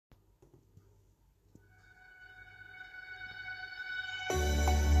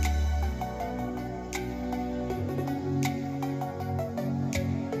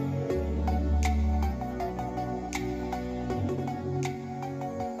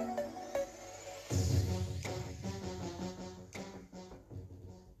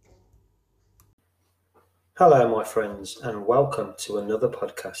Hello, my friends, and welcome to another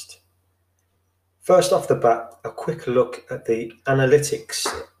podcast. First off the bat, a quick look at the analytics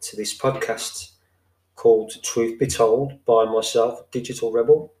to this podcast called Truth Be Told by myself, Digital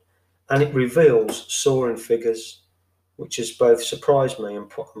Rebel, and it reveals soaring figures, which has both surprised me and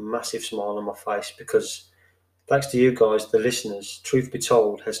put a massive smile on my face because, thanks to you guys, the listeners, Truth Be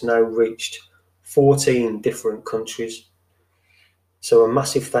Told has now reached 14 different countries. So, a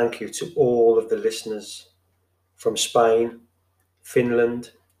massive thank you to all of the listeners from Spain, Finland,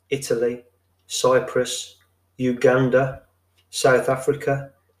 Italy, Cyprus, Uganda, South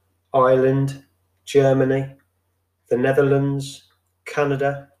Africa, Ireland, Germany, the Netherlands,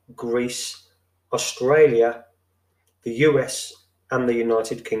 Canada, Greece, Australia, the US, and the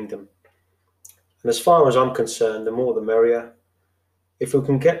United Kingdom. And as far as I'm concerned, the more the merrier. If we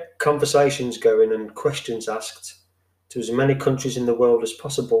can get conversations going and questions asked to as many countries in the world as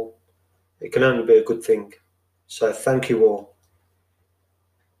possible, it can only be a good thing. So thank you all.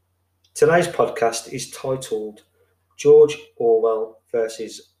 Today's podcast is titled George Orwell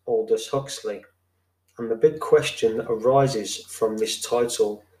versus Aldous Huxley, and the big question that arises from this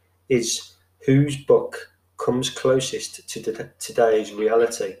title is whose book comes closest to today's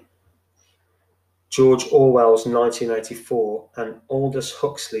reality? George Orwell's 1984 and Aldous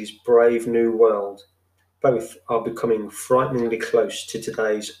Huxley's Brave New World both are becoming frighteningly close to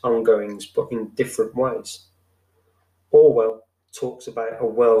today's ongoings, but in different ways. Orwell talks about a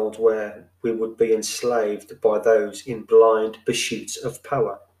world where we would be enslaved by those in blind pursuit of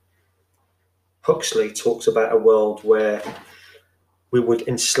power. Huxley talks about a world where we would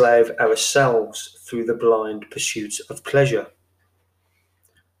enslave ourselves through the blind pursuit of pleasure.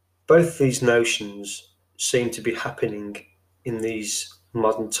 Both these notions seem to be happening in these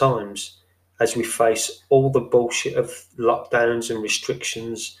modern times as we face all the bullshit of lockdowns and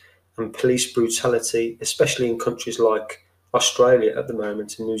restrictions and police brutality, especially in countries like Australia at the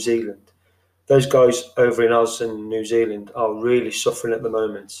moment and New Zealand. Those guys over in Oz and New Zealand are really suffering at the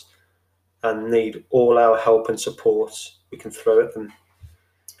moment and need all our help and support we can throw at them.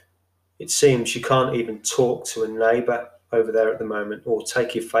 It seems you can't even talk to a neighbour over there at the moment or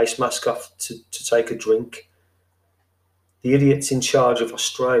take your face mask off to take a drink. The idiots in charge of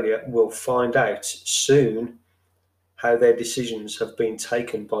Australia will find out soon how their decisions have been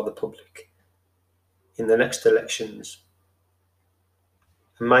taken by the public in the next elections,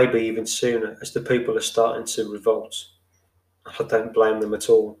 and maybe even sooner as the people are starting to revolt. I don't blame them at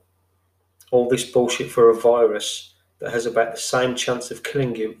all. All this bullshit for a virus that has about the same chance of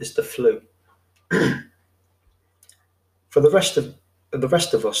killing you as the flu. For the rest of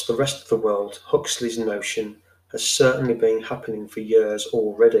us, the rest of the world, Huxley's notion has certainly been happening for years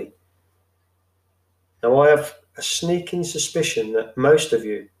already. Now, I have a sneaking suspicion that most of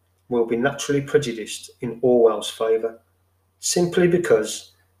you will be naturally prejudiced in Orwell's favour, simply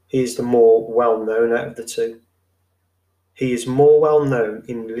because he is the more well-known out of the two. He is more well-known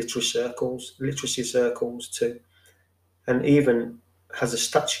in literacy circles too, and even has a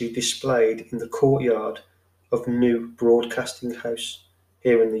statue displayed in the courtyard of New Broadcasting House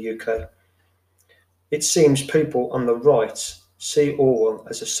here in the UK. It seems people on the right see Orwell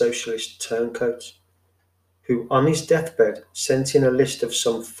as a socialist turncoat, who on his deathbed sent in a list of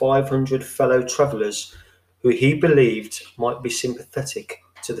some 500 fellow travellers who he believed might be sympathetic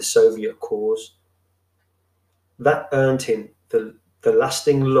to the Soviet cause. That earned him the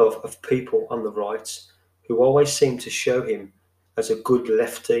lasting love of people on the right, who always seemed to show him as a good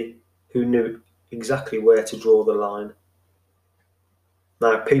lefty who knew exactly where to draw the line.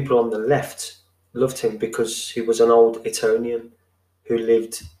 Now, people on the left loved him because he was an old Etonian who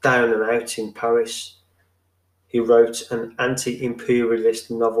lived down and out in Paris. He wrote an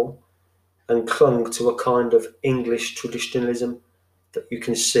anti-imperialist novel and clung to a kind of English traditionalism that you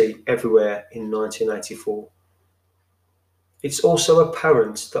can see everywhere in 1984. It's also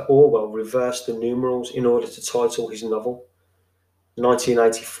apparent that Orwell reversed the numerals in order to title his novel.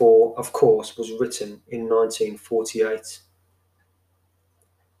 1984, of course, was written in 1948.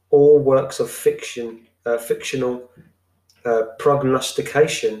 All works of fictional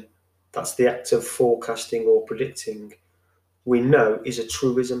prognostication, that's the act of forecasting or predicting, we know is a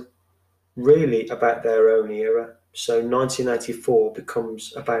truism, really about their own era. So 1984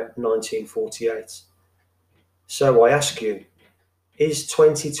 becomes about 1948. So I ask you, is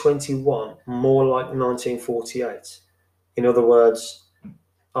 2021 more like 1948? In other words,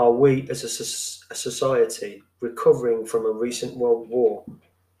 are we as a society recovering from a recent world war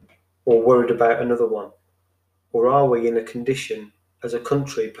or worried about another one? Or are we in a condition as a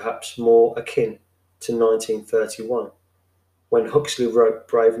country perhaps more akin to 1931 when Huxley wrote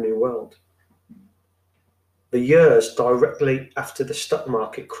Brave New World? The years directly after the stock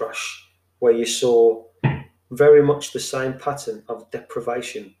market crash, where you saw very much the same pattern of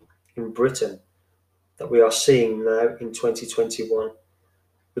deprivation in Britain that we are seeing now in 2021,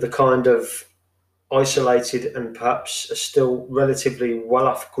 with a kind of isolated and perhaps a still relatively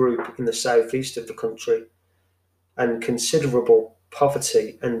well-off group in the southeast of the country, and considerable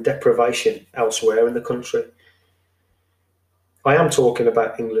poverty and deprivation elsewhere in the country. I am talking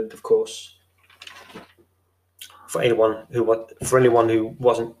about England, of course, for anyone who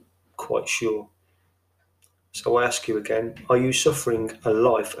wasn't quite sure. So I ask you again, are you suffering a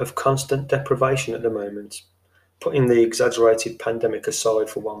life of constant deprivation at the moment, putting the exaggerated pandemic aside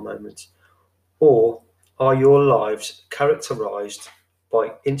for one moment? Or are your lives characterized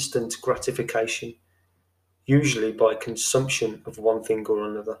by instant gratification, usually by consumption of one thing or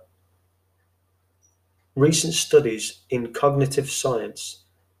another? Recent studies in cognitive science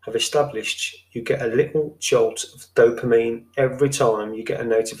have established you get a little jolt of dopamine every time you get a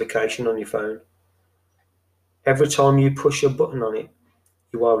notification on your phone. Every time you push a button on it,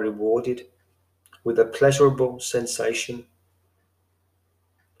 you are rewarded with a pleasurable sensation.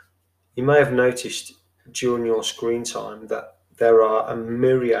 You may have noticed during your screen time that there are a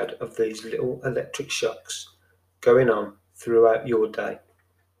myriad of these little electric shocks going on throughout your day.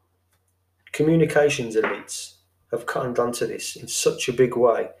 Communications elites have cottoned onto this in such a big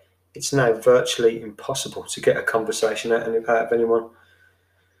way, it's now virtually impossible to get a conversation out of anyone.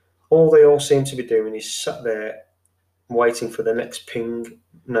 All they all seem to be doing is sat there waiting for the next ping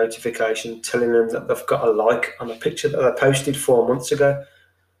notification telling them that they've got a like on a picture that they posted 4 months ago.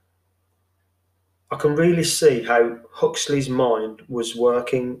 I can really see how Huxley's mind was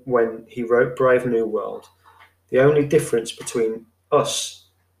working when he wrote Brave New World. The only difference between us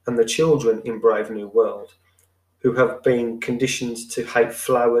and the children in Brave New World, who have been conditioned to hate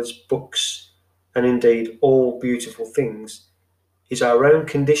flowers, books, and indeed all beautiful things, is our own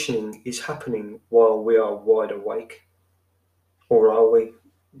conditioning is happening while we are wide awake. Or are we?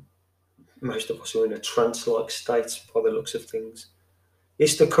 Most of us are in a trance-like state by the looks of things.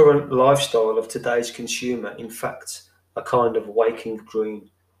 Is the current lifestyle of today's consumer, in fact, a kind of waking dream?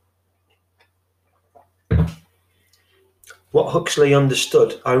 What Huxley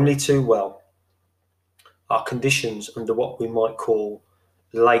understood only too well are conditions under what we might call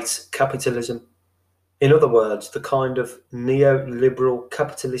late capitalism. In other words, the kind of neoliberal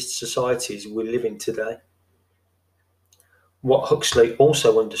capitalist societies we live in today. What Huxley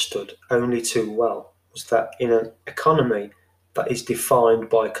also understood only too well was that in an economy that is defined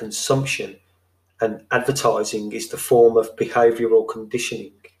by consumption and advertising is the form of behavioural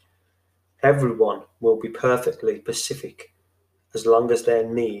conditioning, everyone will be perfectly pacific as long as their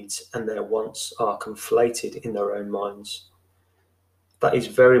needs and their wants are conflated in their own minds. That is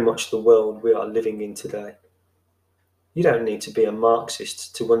very much the world we are living in today. You don't need to be a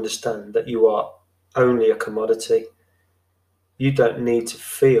Marxist to understand that you are only a commodity. You don't need to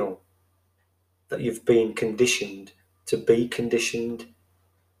feel that you've been conditioned to be conditioned.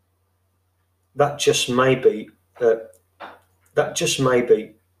 That just may be the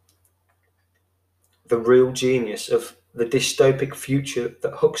real genius of the dystopic future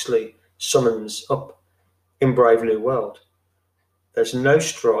that Huxley summons up in Brave New World. There's no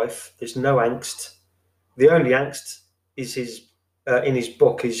strife, there's no angst. The only angst is in his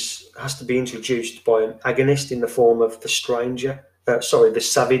book has to be introduced by an agonist in the form of the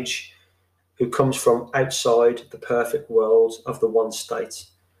savage, who comes from outside the perfect world of the one state,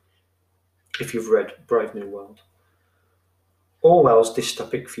 if you've read Brave New World. Orwell's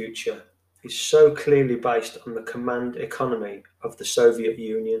dystopic future is so clearly based on the command economy of the Soviet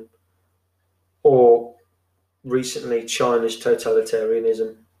Union, or recently China's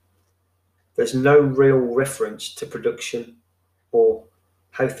totalitarianism. There's no real reference to production or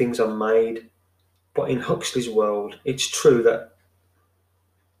how things are made, but in Huxley's world, it's true that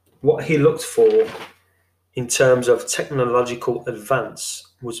what he looked for in terms of technological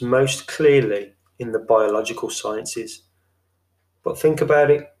advance was most clearly in the biological sciences. But think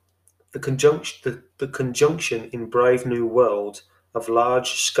about it, the conjunction in Brave New World of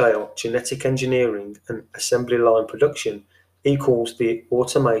large-scale genetic engineering and assembly line production equals the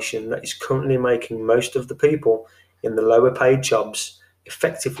automation that is currently making most of the people in the lower paid jobs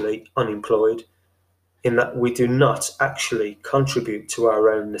effectively unemployed, in that we do not actually contribute to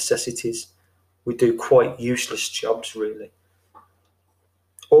our own necessities. We do quite useless jobs, really.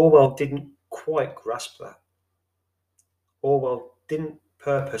 Orwell didn't quite grasp that. Orwell didn't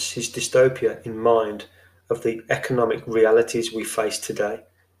purpose his dystopia in mind of the economic realities we face today.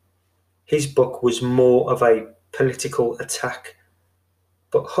 His book was more of a political attack,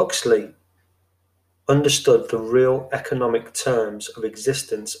 but Huxley understood the real economic terms of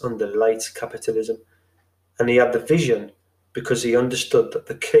existence under late capitalism, and he had the vision because he understood that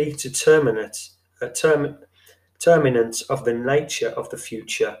the key determinant of the nature of the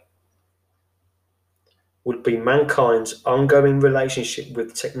future would be mankind's ongoing relationship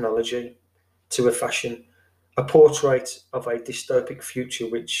with technology to a fashion, a portrait of a dystopic future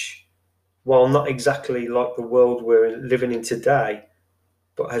which, while not exactly like the world we're living in today,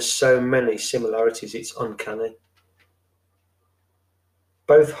 but has so many similarities it's uncanny.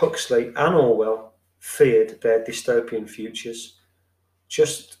 Both Huxley and Orwell feared their dystopian futures,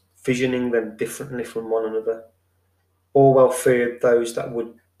 just visioning them differently from one another. Orwell feared those that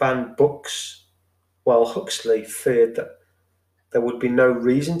would ban books, while Huxley feared that there would be no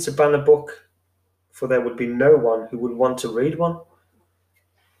reason to ban a book, for there would be no one who would want to read one.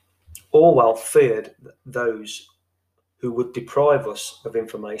 Orwell feared those who would deprive us of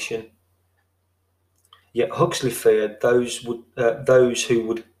information, yet Huxley feared those who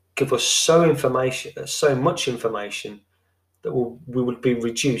would give us so much information that we would be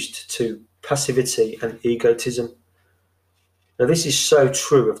reduced to passivity and egotism. Now, this is so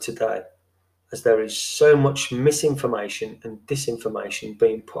true of today, as there is so much misinformation and disinformation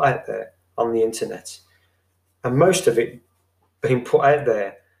being put out there on the internet, and most of it being put out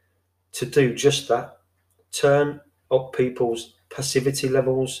there to do just that, turn up people's passivity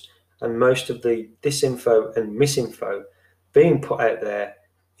levels, and most of the disinfo and misinfo being put out there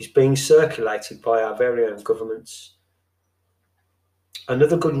is being circulated by our very own governments.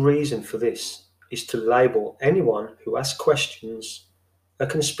 Another good reason for this is to label anyone who asks questions a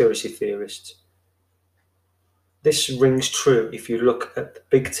conspiracy theorist. This rings true if you look at the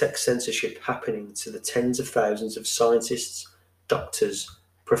big tech censorship happening to the tens of thousands of scientists, doctors,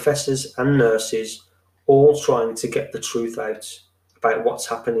 professors and nurses, all trying to get the truth out about what's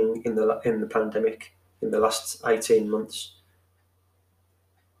happening in the pandemic in the last 18 months.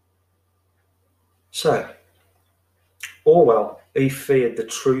 So, Orwell, he feared the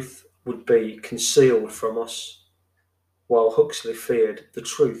truth would be concealed from us, while Huxley feared the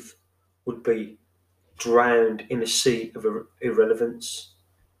truth would be drowned in a sea of irrelevance.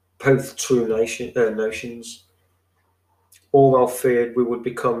 Both true notions. Orwell feared we would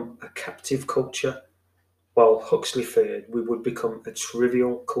become a captive culture, while Huxley feared we would become a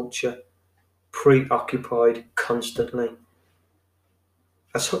trivial culture, preoccupied constantly.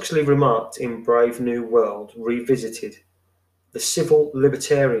 As Huxley remarked in Brave New World Revisited, the civil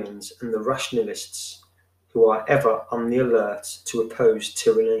libertarians and the rationalists, who are ever on the alert to oppose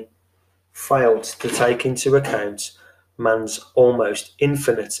tyranny, failed to take into account man's almost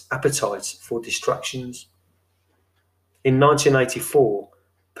infinite appetite for distractions. In 1984,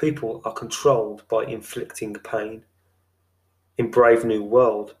 people are controlled by inflicting pain. In Brave New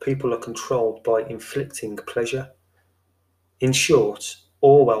World, people are controlled by inflicting pleasure. In short,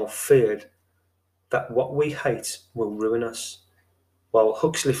 Orwell feared that what we hate will ruin us, while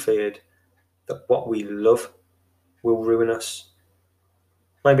Huxley feared that what we love will ruin us.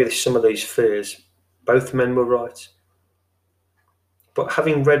 Maybe some of these fears, both men were right. But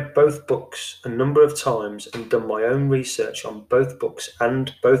having read both books a number of times and done my own research on both books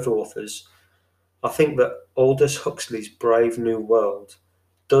and both authors, I think that Aldous Huxley's Brave New World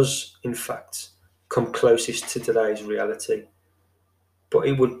does, in fact, come closest to today's reality. But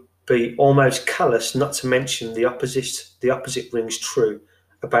it would be almost callous not to mention the opposite. The opposite rings true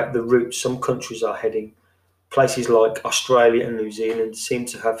about the route some countries are heading. Places like Australia and New Zealand seem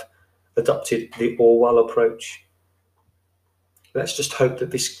to have adopted the Orwell approach. Let's just hope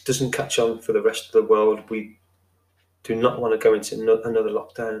that this doesn't catch on for the rest of the world. We do not want to go into another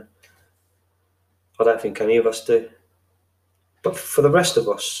lockdown. I don't think any of us do. But for the rest of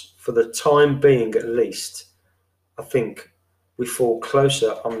us, for the time being at least, I think we fall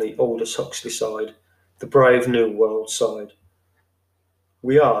closer on the Aldous Huxley side, the Brave New World side.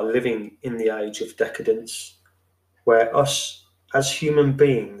 We are living in the age of decadence, where us as human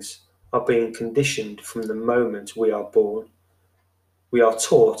beings are being conditioned from the moment we are born. We are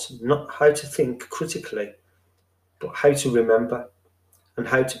taught not how to think critically, but how to remember and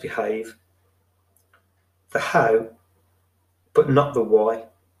how to behave. The how, but not the why.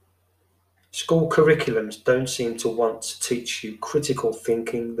 School curriculums don't seem to want to teach you critical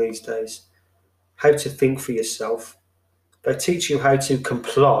thinking these days, how to think for yourself. They teach you how to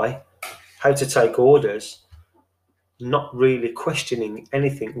comply, how to take orders, not really questioning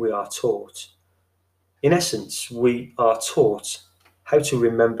anything we are taught. In essence, we are taught how to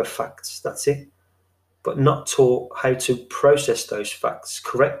remember facts, that's it, but not taught how to process those facts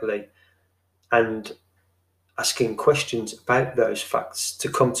correctly and asking questions about those facts to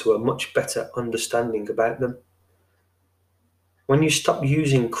come to a much better understanding about them. When you stop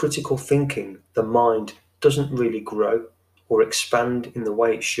using critical thinking, the mind doesn't really grow or expand in the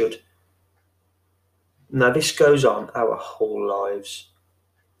way it should. Now, this goes on our whole lives,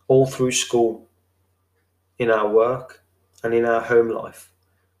 all through school, in our work, and in our home life.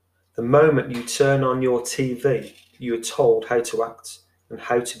 The moment you turn on your TV, you are told how to act and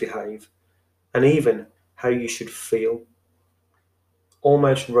how to behave, and even how you should feel.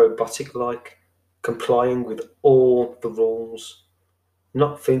 Almost robotic like, complying with all the rules,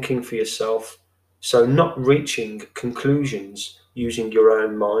 not thinking for yourself, so not reaching conclusions using your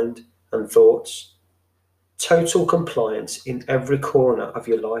own mind and thoughts. Total compliance in every corner of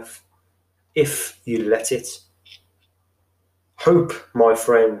your life, if you let it. Hope, my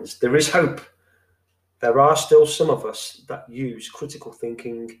friends, there is hope. There are still some of us that use critical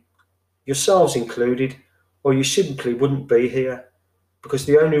thinking, yourselves included, or you simply wouldn't be here, because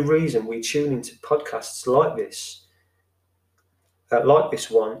the only reason we tune into podcasts like this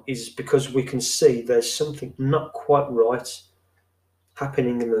one, is because we can see there's something not quite right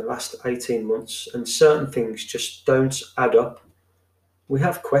happening in the last 18 months, and certain things just don't add up. We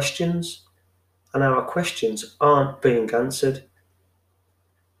have questions, and our questions aren't being answered.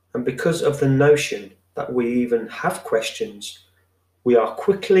 And because of the notion that we even have questions, we are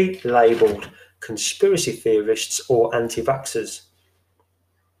quickly labelled conspiracy theorists or anti-vaxxers.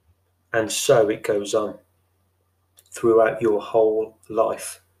 And so it goes on throughout your whole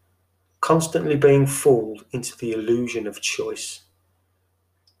life, constantly being fooled into the illusion of choice.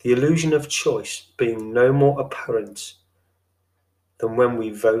 The illusion of choice being no more apparent than when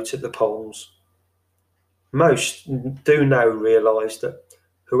we vote at the polls. Most do now realise that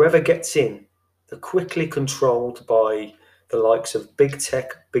whoever gets in, they're quickly controlled by the likes of big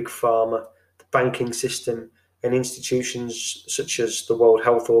tech, big pharma, the banking system, and institutions such as the World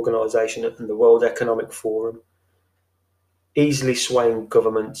Health Organization and the World Economic Forum, easily swaying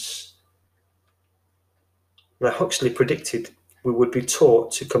governments. Now, Huxley predicted we would be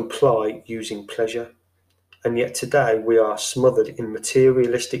taught to comply using pleasure, and yet today we are smothered in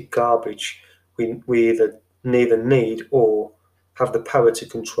materialistic garbage we either neither need or have the power to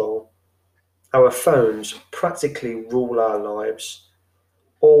control. Our phones practically rule our lives.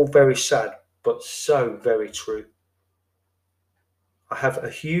 All very sad, but so very true. I have a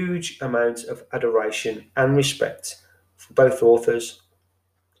huge amount of adoration and respect for both authors,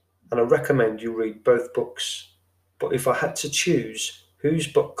 and I recommend you read both books. But if I had to choose whose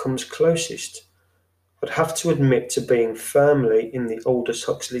book comes closest, I'd have to admit to being firmly in the Aldous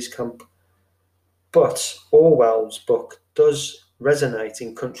Huxley's camp. But Orwell's book does resonate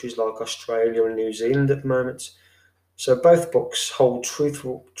in countries like Australia and New Zealand at the moment. So both books hold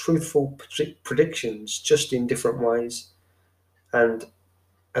truthful predictions, just in different ways. And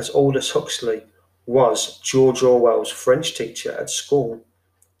as Aldous Huxley was George Orwell's French teacher at school,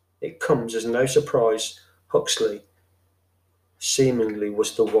 it comes as no surprise Huxley seemingly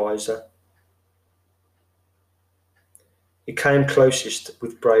was the wiser. He came closest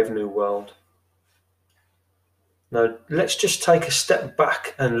with Brave New World. Now, let's just take a step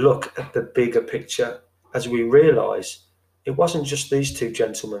back and look at the bigger picture as we realise it wasn't just these two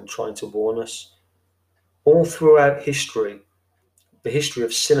gentlemen trying to warn us. All throughout history, the history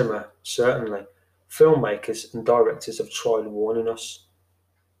of cinema certainly, filmmakers and directors have tried warning us.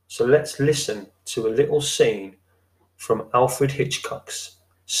 So let's listen to a little scene from Alfred Hitchcock's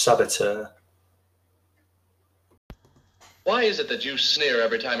Saboteur. Why is it that you sneer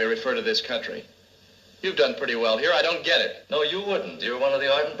every time you refer to this country? You've done pretty well here. I don't get it. No, you wouldn't. You're one of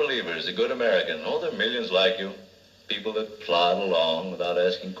the ardent believers, a good American. Oh, there are millions like you. People that plod along without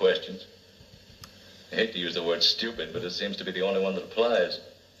asking questions. I hate to use the word stupid, but it seems to be the only one that applies.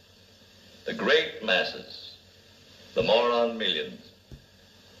 The great masses, the moron millions.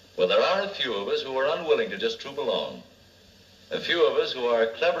 Well, there are a few of us who are unwilling to just troop along. A few of us who are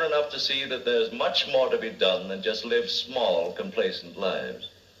clever enough to see that there's much more to be done than just live small, complacent lives.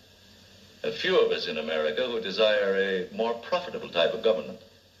 A few of us in America who desire a more profitable type of government.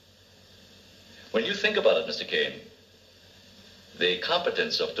 When you think about it, Mr. Kane, the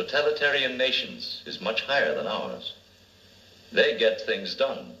competence of totalitarian nations is much higher than ours. They get things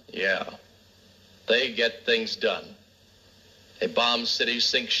done. Yeah, they get things done. They bomb cities,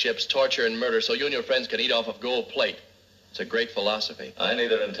 sink ships, torture and murder so you and your friends can eat off of gold plate. It's a great philosophy. I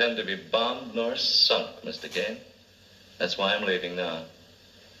neither intend to be bombed nor sunk, Mr. Kane. That's why I'm leaving now.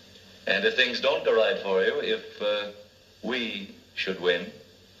 And if things don't go right for you, if we should win,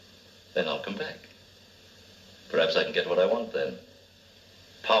 then I'll come back. Perhaps I can get what I want then.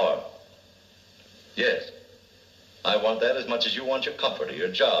 Power. Yes, I want that as much as you want your comfort or your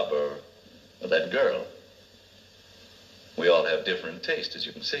job or that girl. We all have different tastes, as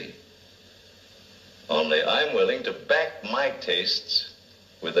you can see. Only I'm willing to back my tastes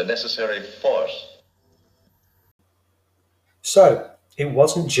with the necessary force. So, it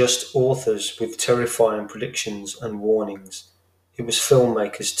wasn't just authors with terrifying predictions and warnings, it was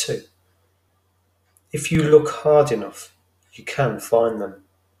filmmakers too. If you look hard enough, you can find them.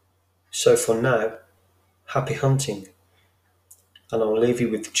 So for now, happy hunting. And I'll leave you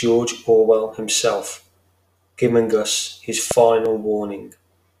with George Orwell himself, giving us his final warning.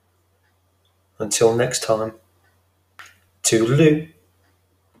 Until next time, toodaloo.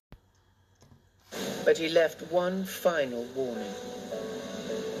 But he left one final warning.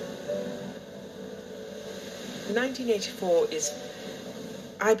 1984 is,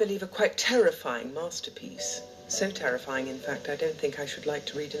 I believe, a quite terrifying masterpiece. So terrifying, in fact, I don't think I should like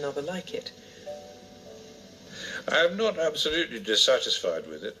to read another like it. I am not absolutely dissatisfied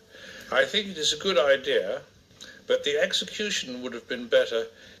with it. I think it is a good idea, but the execution would have been better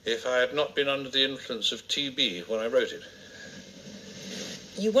if I had not been under the influence of TB when I wrote it.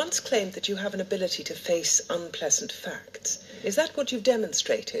 You once claimed that you have an ability to face unpleasant facts. Is that what you've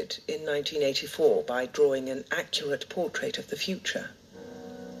demonstrated in 1984 by drawing an accurate portrait of the future?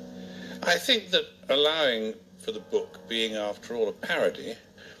 I think that allowing for the book being, after all, a parody,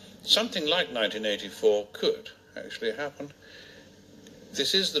 something like 1984 could actually happen.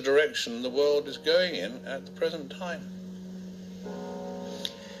 This is the direction the world is going in at the present time.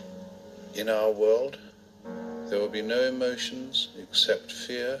 In our world, there will be no emotions except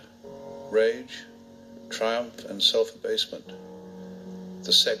fear, rage, triumph and self-abasement.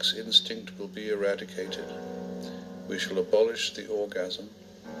 The sex instinct will be eradicated. We shall abolish the orgasm.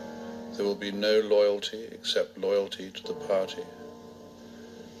 There will be no loyalty except loyalty to the party.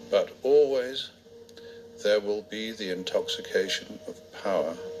 But always there will be the intoxication of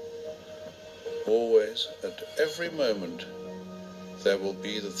power. Always, at every moment, there will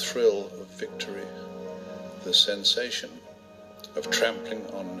be the thrill of victory, the sensation of trampling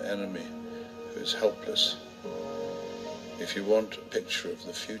on an enemy who is helpless. If you want a picture of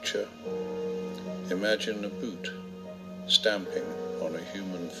the future, imagine a boot stamping on a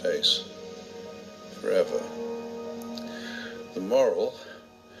human face forever. The moral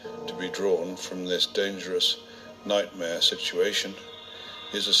to be drawn from this dangerous nightmare situation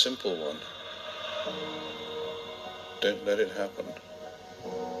is a simple one. Don't let it happen.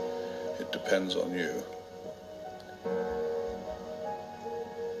 It depends on you.